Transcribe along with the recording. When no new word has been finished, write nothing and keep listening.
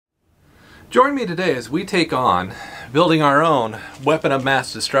Join me today as we take on building our own weapon of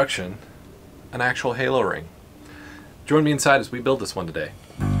mass destruction, an actual halo ring. Join me inside as we build this one today.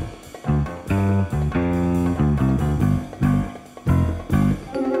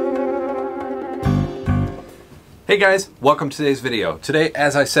 Hey guys, welcome to today's video. Today,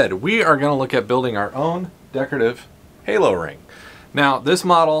 as I said, we are going to look at building our own decorative halo ring. Now, this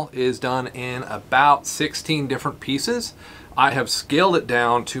model is done in about 16 different pieces. I have scaled it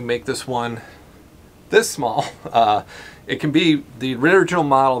down to make this one this small. It can be, the original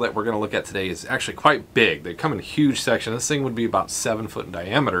model that we're going to look at today is actually quite big. They come in huge sections. This thing would be about 7 foot in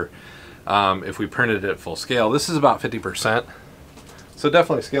diameter if we printed it at full scale. This is about 50%. So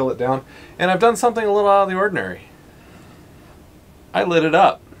definitely scale it down. And I've done something a little out of the ordinary. I lit it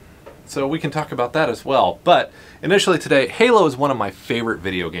up. So we can talk about that as well. But initially today, Halo is one of my favorite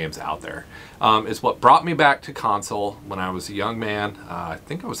video games out there. It's what brought me back to console when I was a young man. I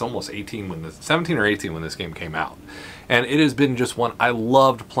think I was almost 18 when this, 17 or 18 when this game came out. And it has been just one I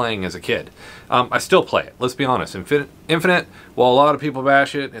loved playing as a kid. I still play it, let's be honest. Infinite, while a lot of people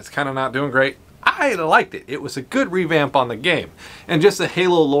bash it, it's kind of not doing great. I liked it. It was a good revamp on the game. And just the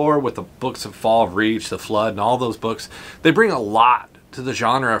Halo lore with the books of Fall of Reach, The Flood, and all those books, they bring a lot to the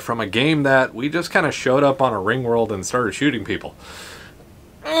genre from a game that we just kind of showed up on a ring world and started shooting people.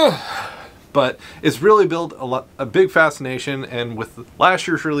 But it's really built a big fascination, and with last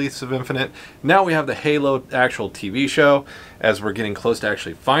year's release of Infinite, now we have the Halo actual TV show as we're getting close to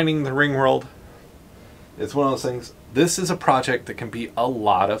actually finding the ring world. It's one of those things, this is a project that can be a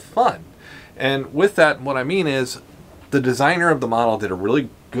lot of fun. And with that, what I mean is the designer of the model did a really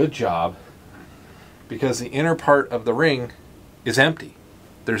good job because the inner part of the ring is empty.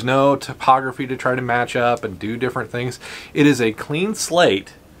 There's no topography to try to match up and do different things. It is a clean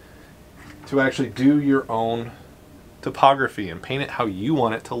slate to actually do your own topography and paint it how you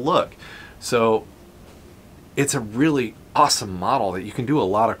want it to look. So it's a really awesome model that you can do a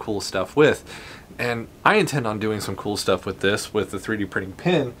lot of cool stuff with. And I intend on doing some cool stuff with this, with the 3D printing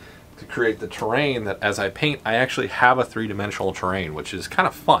pin, to create the terrain that as I paint, I actually have a three-dimensional terrain, which is kind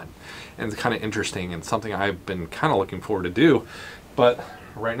of fun and kind of interesting and something I've been kind of looking forward to do. But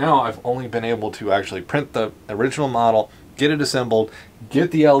right now I've only been able to actually print the original model, get it assembled,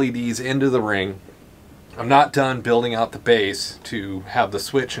 get the LEDs into the ring. I'm not done building out the base to have the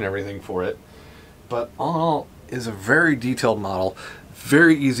switch and everything for it. But all in all, is a very detailed model,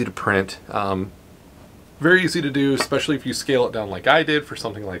 very easy to print, very easy to do, especially if you scale it down like I did for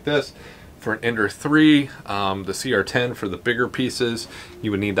something like this. For an Ender 3, the CR10 for the bigger pieces, you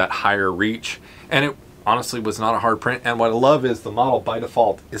would need that higher reach. And it honestly was not a hard print. And what I love is the model by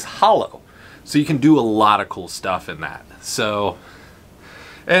default is hollow. So you can do a lot of cool stuff in that. So,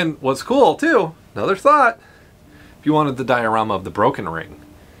 and what's cool too, another thought, if you wanted the diorama of the broken ring,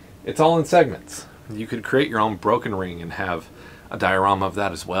 it's all in segments. You could create your own broken ring and have a diorama of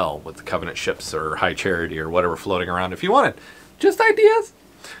that as well with the Covenant ships or High Charity or whatever floating around if you wanted. Just ideas.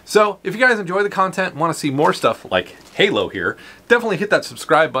 So if you guys enjoy the content and want to see more stuff like Halo here, definitely hit that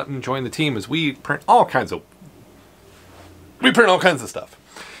subscribe button, join the team as we print all kinds of stuff.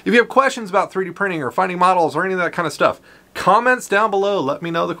 If you have questions about 3D printing or finding models or any of that kind of stuff, comments down below, let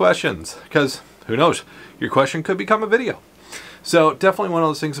me know the questions, because who knows, your question could become a video. So definitely one of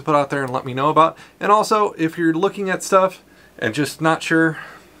those things to put out there and let me know about. And also, if you're looking at stuff and just not sure,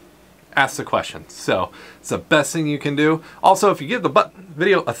 ask the questions. So it's the best thing you can do. Also, if you give the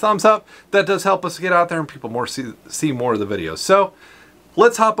video a thumbs up, that does help us get out there and people see more of the videos. So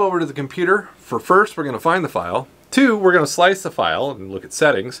let's hop over to the computer. For first, we're going to find the file. 2, we're going to slice the file and look at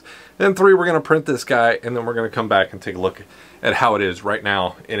settings. Then 3, we're going to print this guy, and then we're going to come back and take a look at how it is right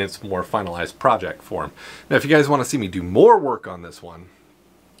now in its more finalized project form. Now, if you guys want to see me do more work on this one,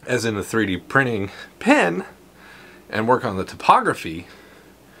 as in the 3D printing pen, and work on the topography,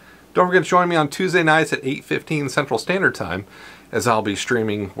 don't forget to join me on Tuesday nights at 8:15 Central Standard Time, as I'll be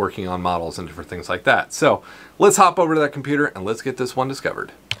streaming, working on models and different things like that. So let's hop over to that computer and let's get this one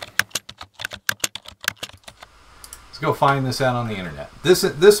discovered. Let's go find this out on the internet.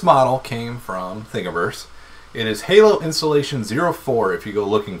 This model came from Thingiverse. It is Halo Installation 04 if you go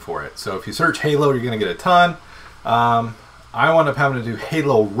looking for it. So if you search Halo, you're going to get a ton. I wound up having to do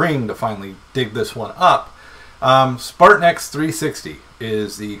Halo Ring to finally dig this one up. SpartanX 360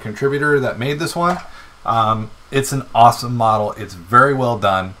 is the contributor that made this one. It's an awesome model. It's very well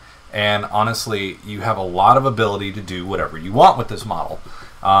done. And honestly, you have a lot of ability to do whatever you want with this model.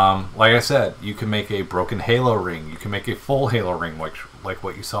 Like I said, you can make a broken Halo ring. You can make a full Halo ring, like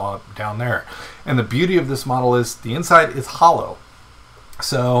what you saw down there. And the beauty of this model is the inside is hollow.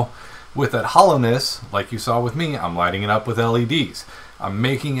 So with that hollowness, like you saw with me, I'm lighting it up with LEDs. I'm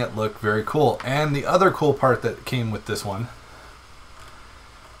making it look very cool. And the other cool part that came with this one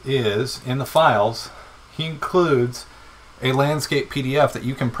is in the files, he includes a landscape PDF that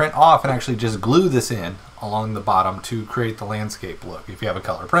you can print off and actually just glue this in along the bottom to create the landscape look if you have a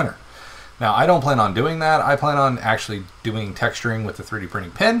color printer. Now, I don't plan on doing that. I plan on actually doing texturing with the 3D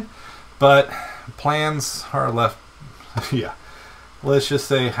printing pen, but plans are left, yeah. Let's just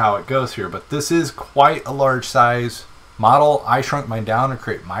say how it goes here. But this is quite a large size model. I shrunk mine down to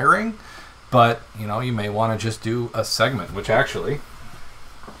create my ring, but you know, you may want to just do a segment, which actually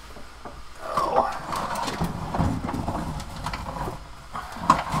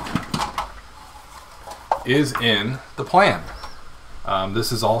is in the plan.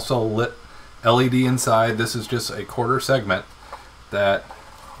 This is also lit LED inside. This is just a quarter segment that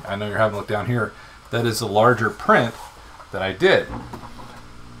I know you're having a look down here. That is a larger print that I did.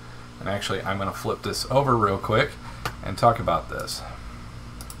 And actually, I'm going to flip this over real quick and talk about this.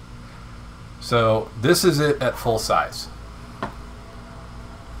 So this is it at full size.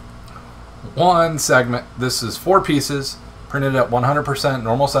 One segment. This is 4 pieces printed at 100%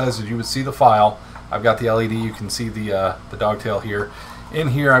 normal size as you would see the file. I've got the LED. You can see the dogtail here. In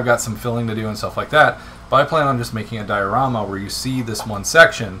here, I've got some filling to do and stuff like that. But I plan on just making a diorama where you see this one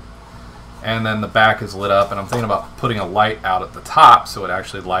section, and then the back is lit up. And I'm thinking about putting a light out at the top so it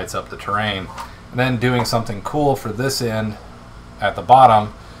actually lights up the terrain. And then doing something cool for this end at the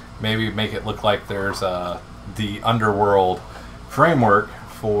bottom. Maybe make it look like there's the underworld framework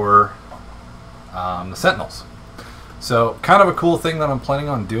for the Sentinels. So kind of a cool thing that I'm planning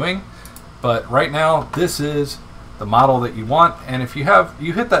on doing. But right now, this is the model that you want. And if you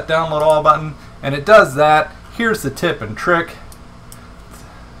hit that download all button and it does that, here's the tip and trick.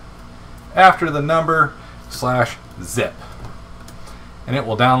 After the number /zip. And it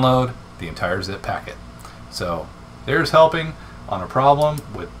will download the entire zip packet. So there's helping on a problem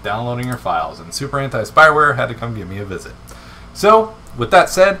with downloading your files. And Super Anti-Spyware had to come give me a visit. So with that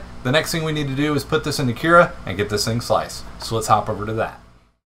said, the next thing we need to do is put this into Cura and get this thing sliced. So let's hop over to that.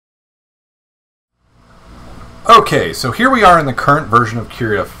 Okay, so here we are in the current version of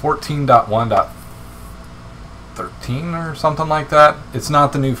Cura 14.1.13 or something like that. It's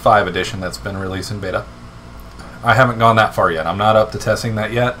not the new 5 edition that's been released in beta. I haven't gone that far yet. I'm not up to testing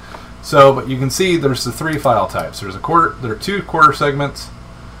that yet. So, but you can see there's the 3 file types. There are 2 quarter segments,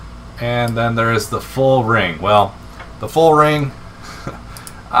 and then there is the full ring. Well, the full ring,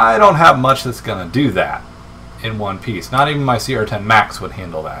 I don't have much that's going to do that in one piece. Not even my CR10 Max would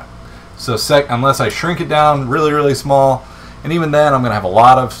handle that. So unless I shrink it down really, really small, and even then I'm going to have a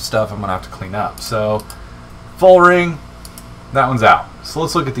lot of stuff I'm going to have to clean up. So full ring, that one's out. So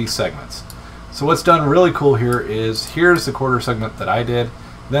let's look at these segments. So what's done really cool here is here's the quarter segment that I did.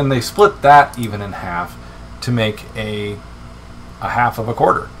 Then they split that even in half to make a half of a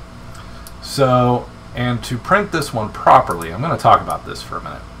quarter. So, and to print this one properly, I'm going to talk about this for a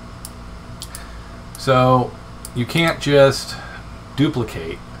minute. So you can't just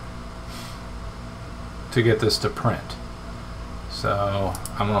duplicate to get this to print. So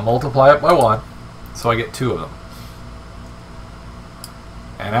I'm going to multiply it by 1 so I get 2 of them.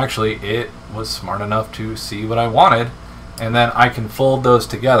 And actually it was smart enough to see what I wanted, and then I can fold those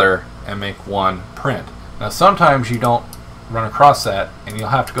together and make one print. Now sometimes you don't run across that and you'll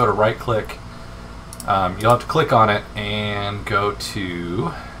have to go to right click. You'll have to click on it and go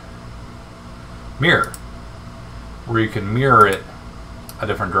to mirror, where you can mirror it a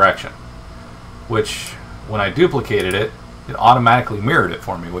different direction, which when I duplicated it, it automatically mirrored it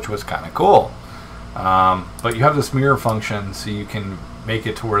for me, which was kind of cool. But you have this mirror function so you can make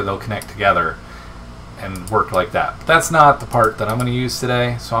it to where they'll connect together and work like that. But that's not the part that I'm going to use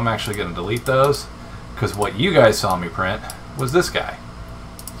today, so I'm actually going to delete those, because what you guys saw me print was this guy.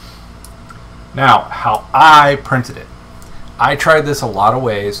 Now, how I printed it. I tried this a lot of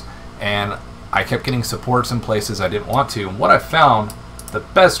ways, and I kept getting supports in places I didn't want to. And what I found, the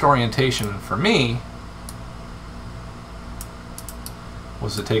best orientation for me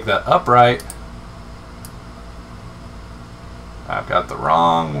was to take that upright. I've got the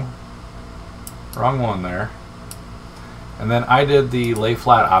wrong one there. And then I did the lay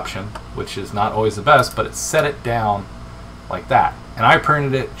flat option, which is not always the best, but it set it down like that. And I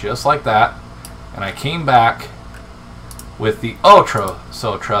printed it just like that. And I came back with the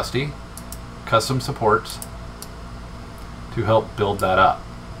so trusty custom supports to help build that up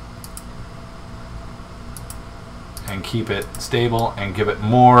and keep it stable and give it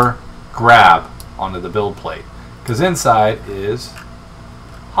more grab onto the build plate, because inside is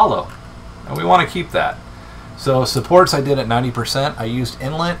hollow and we want to keep that. So supports I did at 90%. I used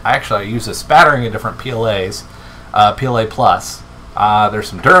inlet. I used a spattering of different PLAs, PLA Plus, There's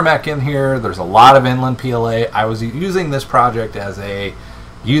some Duramac in here. There's a lot of inland PLA. I was using this project as a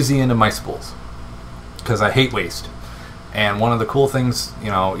use the end of my spools because I hate waste. And one of the cool things, you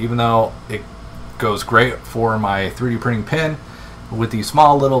know, even though it goes great for my 3D printing pen, with these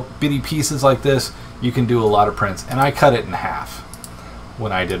small little bitty pieces like this, you can do a lot of prints. And I cut it in half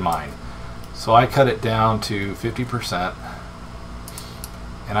when I did mine. So I cut it down to 50%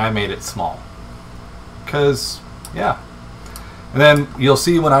 and I made it small. Because, yeah. And then you'll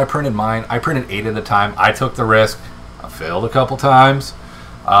see when I printed mine, I printed 8 at a time. I took the risk. I failed a couple times.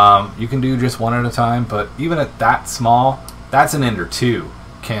 You can do just 1 at a time, but even at that small, that's an Ender 2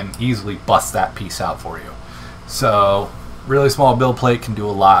 can easily bust that piece out for you. So really small build plate can do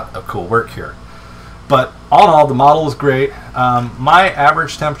a lot of cool work here. But all in all, the model is great. My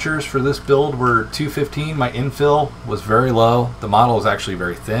average temperatures for this build were 215. My infill was very low. The model is actually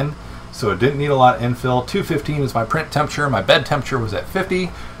very thin, so it didn't need a lot of infill. 215 is my print temperature. My bed temperature was at 50.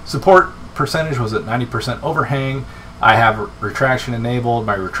 Support percentage was at 90% overhang. I have retraction enabled.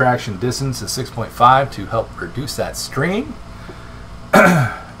 My retraction distance is 6.5 to help reduce that stringing.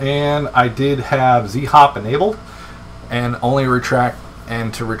 And I did have Z-hop enabled and only retract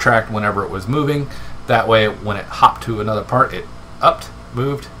and to retract whenever it was moving. That way when it hopped to another part, it upped,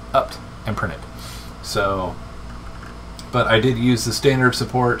 moved, upped, and printed. So, but I did use the standard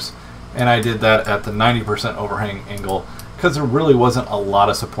supports, and I did that at the 90% overhang angle because there really wasn't a lot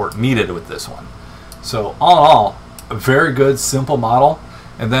of support needed with this one. So all in all, a very good, simple model.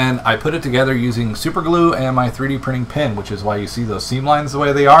 And then I put it together using super glue and my 3D printing pin, which is why you see those seam lines the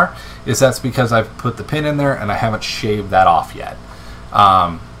way they are, is that's because I've put the pin in there and I haven't shaved that off yet.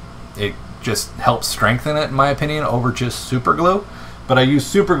 It just helps strengthen it, in my opinion, over just super glue. But I used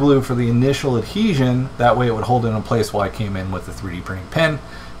super glue for the initial adhesion, that way it would hold it in place while I came in with the 3D printing pen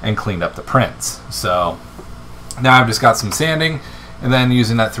and cleaned up the prints. So now I've just got some sanding and then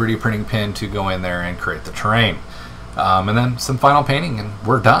using that 3D printing pen to go in there and create the terrain. And then some final painting and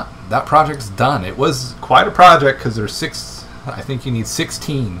we're done. That project's done. It was quite a project because there's I think you need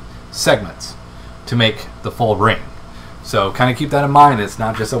 16 segments to make the full ring. So kind of keep that in mind. It's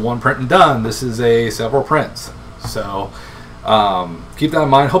not just a one print and done. This is a several prints. So keep that in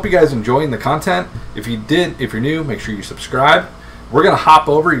mind. Hope you guys enjoying the content. If you did, if you're new, make sure you subscribe. We're going to hop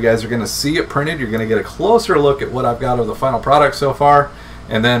over. You guys are going to see it printed. You're going to get a closer look at what I've got of the final product so far.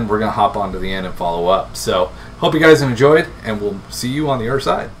 And then we're going to hop on to the end and follow up. So hope you guys enjoyed, and we'll see you on the other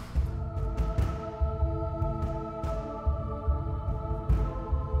side.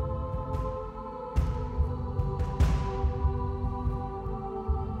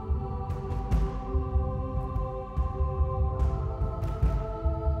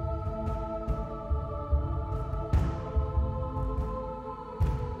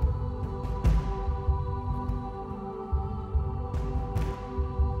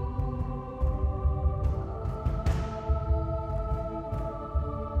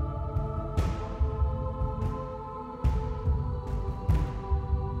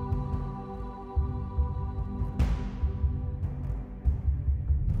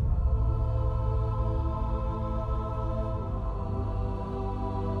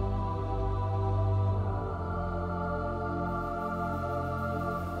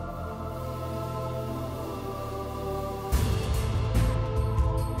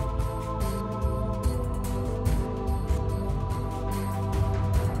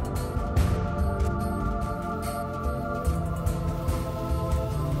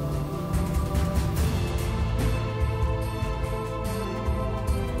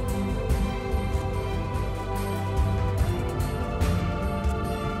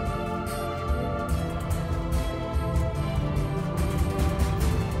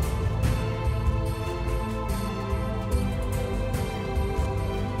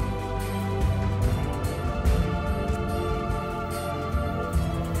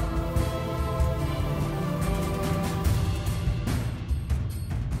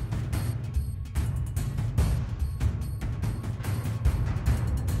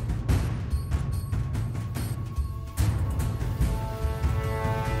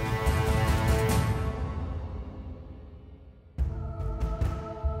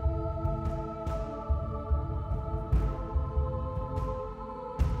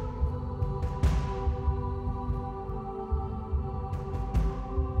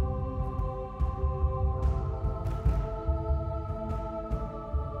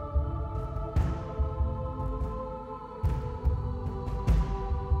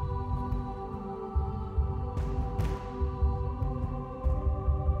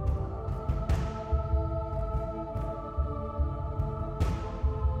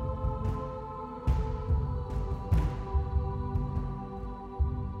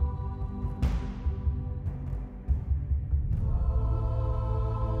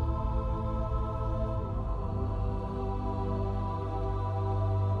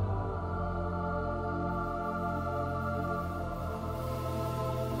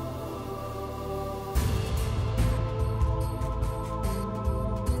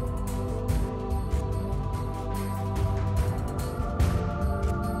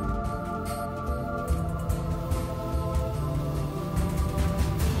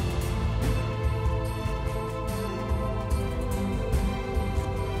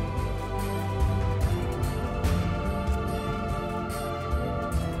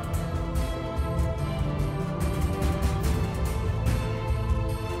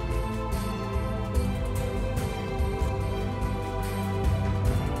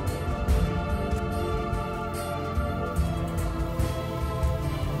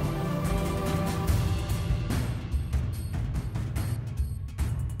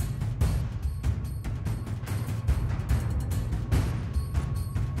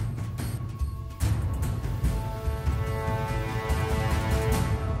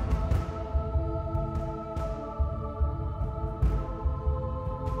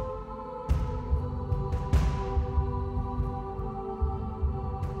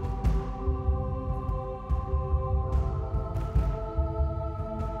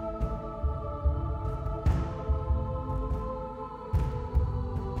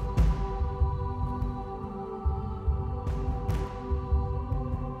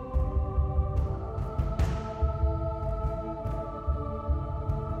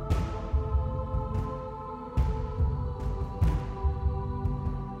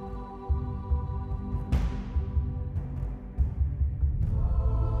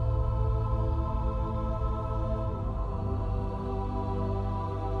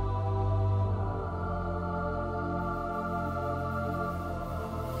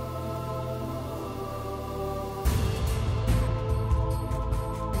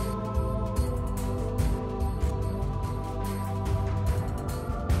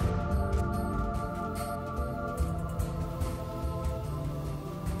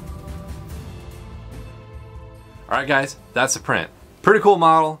 Alright guys, that's the print. Pretty cool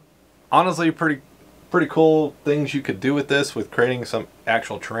model. Honestly, pretty cool things you could do with this, with creating some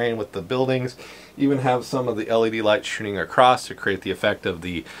actual terrain with the buildings. Even have some of the LED lights shooting across to create the effect of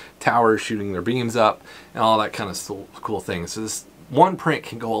the towers shooting their beams up and all that kind of cool things. So this one print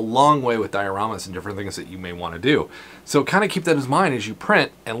can go a long way with dioramas and different things that you may want to do. So kind of keep that in mind as you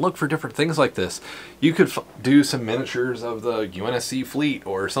print and look for different things like this. You could do some miniatures of the UNSC fleet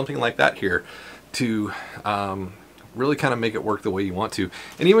or something like that here to really kind of make it work the way you want to.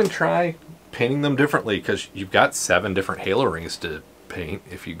 And even try painting them differently, because you've got 7 different halo rings to paint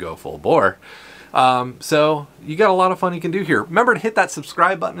if you go full bore. So you got a lot of fun you can do here. Remember to hit that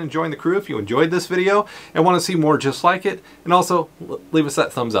subscribe button and join the crew if you enjoyed this video and want to see more just like it. And also leave us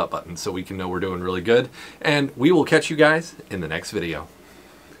that thumbs up button so we can know we're doing really good. And we will catch you guys in the next video.